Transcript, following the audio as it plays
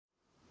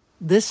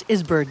This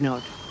is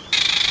BirdNote.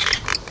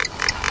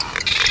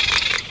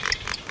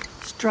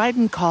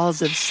 Strident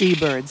calls of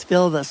seabirds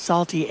fill the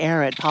salty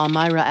air at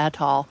Palmyra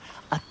Atoll,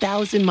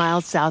 1,000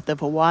 miles south of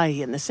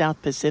Hawaii in the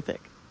South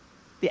Pacific.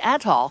 The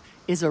atoll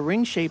is a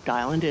ring-shaped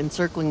island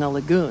encircling a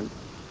lagoon.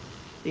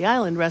 The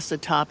island rests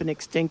atop an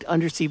extinct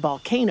undersea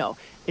volcano,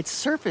 its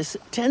surface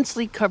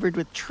densely covered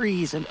with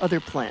trees and other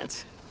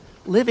plants.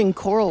 Living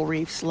coral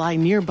reefs lie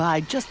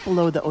nearby just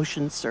below the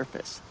ocean's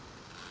surface.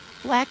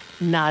 Black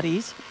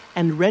noddies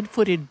and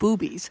red-footed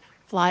boobies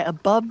fly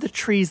above the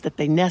trees that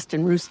they nest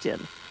and roost in,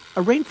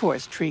 a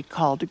rainforest tree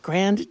called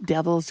Grand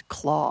Devil's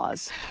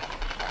Claws.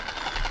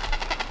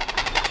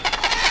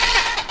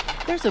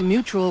 There's a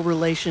mutual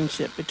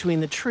relationship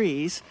between the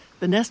trees,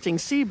 the nesting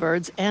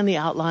seabirds, and the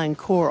outlying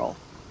coral.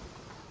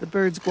 The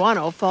bird's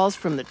guano falls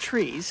from the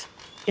trees,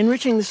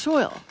 enriching the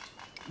soil.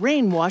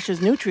 Rain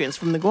washes nutrients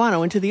from the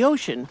guano into the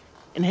ocean,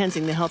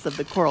 enhancing the health of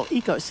the coral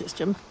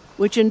ecosystem,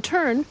 which in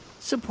turn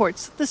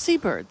supports the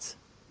seabirds.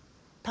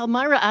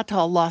 Palmyra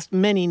Atoll lost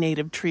many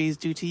native trees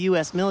due to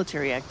U.S.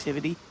 military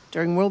activity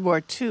during World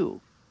War II.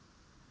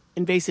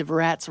 Invasive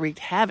rats wreaked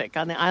havoc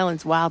on the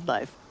island's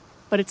wildlife,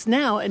 but it's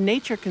now a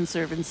nature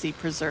conservancy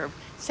preserve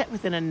set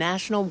within a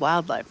national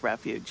wildlife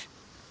refuge.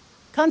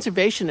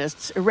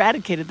 Conservationists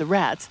eradicated the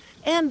rats,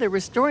 and they're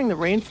restoring the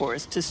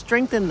rainforest to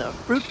strengthen the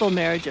fruitful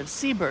marriage of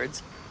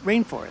seabirds,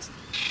 rainforest,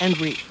 and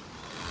reef.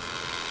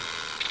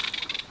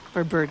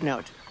 For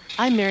BirdNote,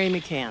 I'm Mary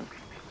McCann.